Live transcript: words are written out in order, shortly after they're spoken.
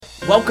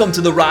Welcome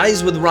to the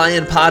Rise with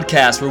Ryan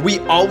podcast, where we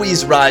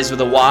always rise with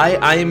a Y.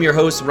 I am your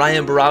host,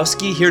 Ryan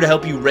Borowski, here to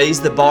help you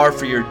raise the bar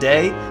for your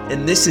day.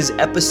 And this is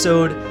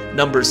episode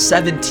number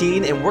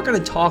 17, and we're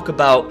going to talk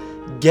about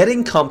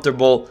getting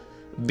comfortable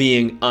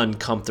being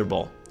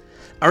uncomfortable.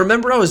 I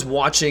remember I was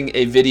watching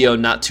a video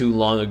not too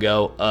long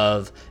ago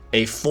of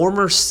a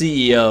former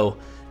CEO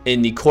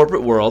in the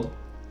corporate world,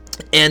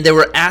 and they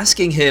were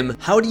asking him,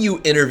 how do you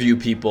interview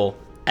people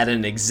at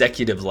an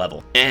executive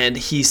level? And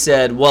he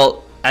said,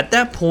 well, at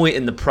that point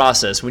in the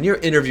process, when you're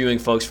interviewing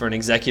folks for an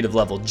executive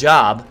level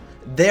job,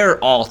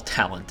 they're all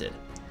talented.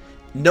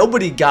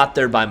 Nobody got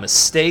there by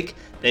mistake.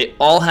 They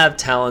all have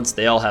talents.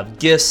 They all have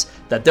gifts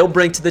that they'll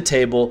bring to the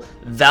table,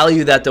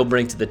 value that they'll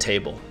bring to the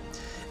table.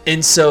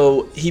 And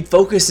so he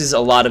focuses a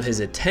lot of his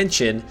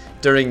attention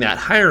during that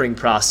hiring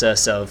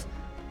process of,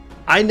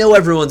 I know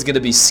everyone's going to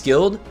be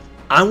skilled.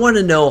 I want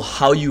to know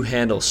how you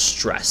handle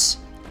stress.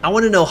 I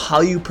want to know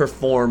how you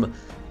perform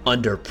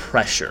under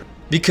pressure.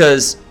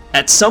 Because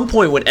at some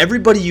point when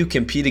everybody you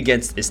compete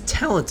against is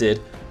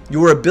talented,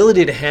 your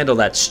ability to handle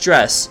that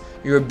stress,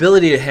 your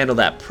ability to handle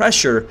that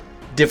pressure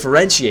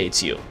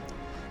differentiates you.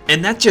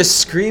 And that just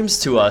screams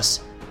to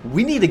us,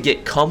 we need to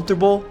get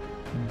comfortable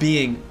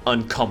being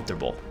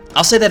uncomfortable.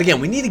 I'll say that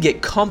again, we need to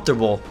get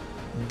comfortable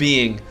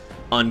being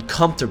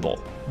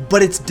uncomfortable.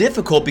 But it's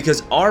difficult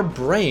because our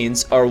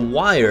brains are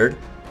wired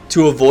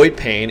to avoid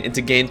pain and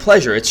to gain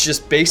pleasure. It's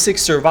just basic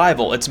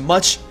survival. It's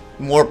much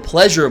more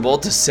pleasurable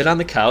to sit on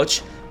the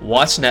couch,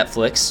 watch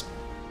Netflix,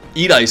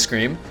 eat ice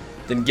cream,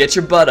 then get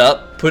your butt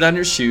up, put on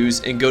your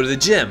shoes, and go to the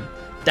gym.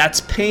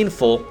 That's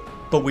painful,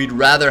 but we'd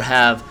rather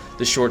have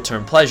the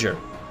short-term pleasure.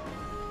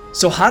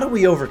 So how do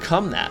we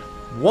overcome that?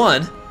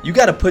 One, you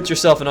got to put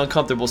yourself in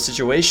uncomfortable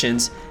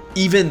situations,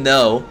 even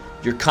though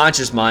your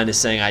conscious mind is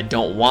saying, I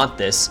don't want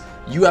this.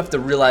 You have to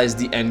realize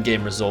the end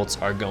game results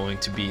are going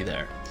to be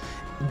there.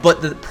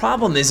 But the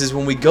problem is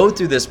when we go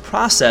through this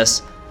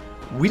process,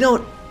 we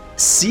don't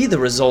see the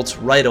results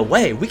right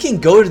away. We can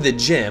go to the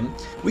gym,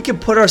 we can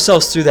put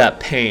ourselves through that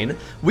pain,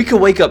 we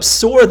can wake up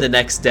sore the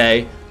next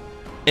day,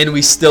 and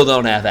we still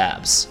don't have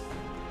abs.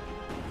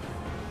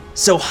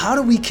 So how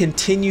do we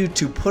continue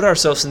to put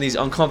ourselves in these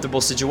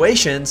uncomfortable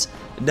situations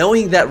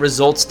knowing that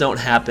results don't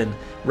happen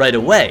right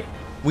away?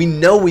 We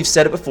know, we've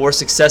said it before,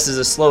 success is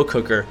a slow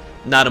cooker,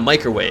 not a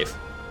microwave.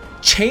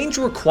 Change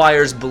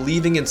requires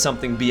believing in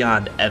something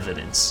beyond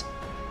evidence.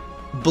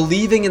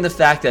 Believing in the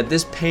fact that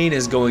this pain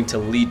is going to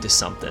lead to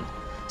something.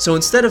 So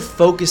instead of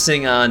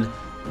focusing on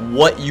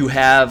what you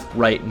have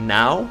right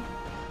now,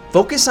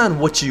 focus on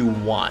what you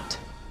want.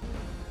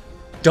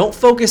 Don't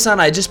focus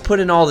on, I just put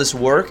in all this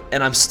work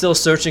and I'm still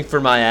searching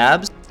for my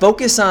abs.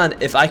 Focus on,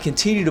 if I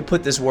continue to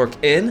put this work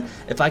in,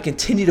 if I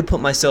continue to put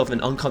myself in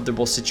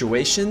uncomfortable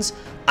situations,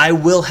 I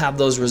will have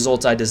those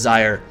results I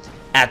desire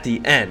at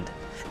the end.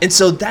 And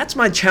so that's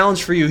my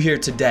challenge for you here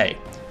today,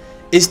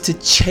 is to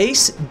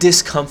chase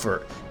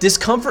discomfort.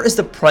 Discomfort is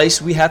the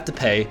price we have to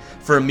pay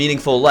for a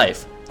meaningful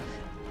life.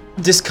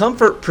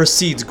 Discomfort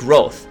precedes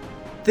growth.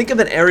 Think of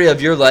an area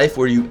of your life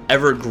where you've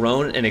ever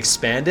grown and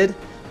expanded.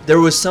 There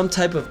was some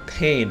type of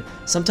pain,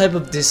 some type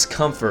of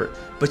discomfort,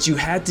 but you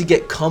had to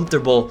get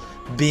comfortable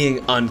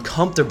being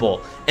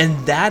uncomfortable. And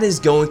that is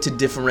going to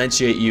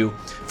differentiate you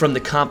from the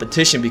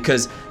competition,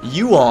 because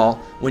you all,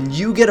 when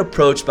you get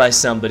approached by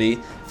somebody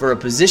for a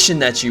position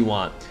that you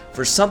want,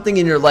 for something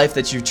in your life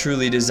that you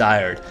truly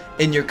desired,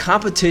 and your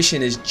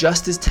competition is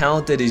just as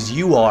talented as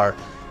you are,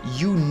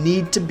 you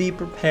need to be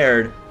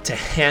prepared to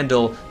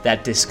handle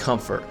that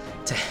discomfort,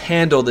 to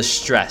handle the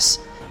stress,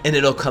 and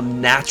it'll come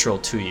natural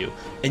to you,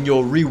 and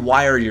you'll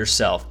rewire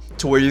yourself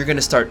to where you're going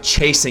to start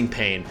chasing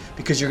pain,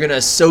 because you're going to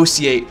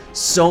associate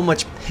so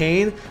much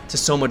pain to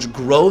so much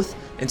growth,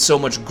 and so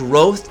much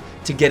growth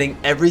to getting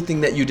everything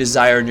that you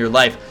desire in your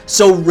life.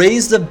 So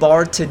raise the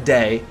bar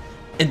today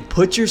and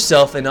put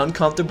yourself in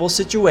uncomfortable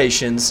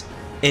situations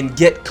and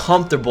get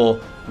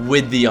comfortable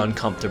with the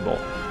uncomfortable.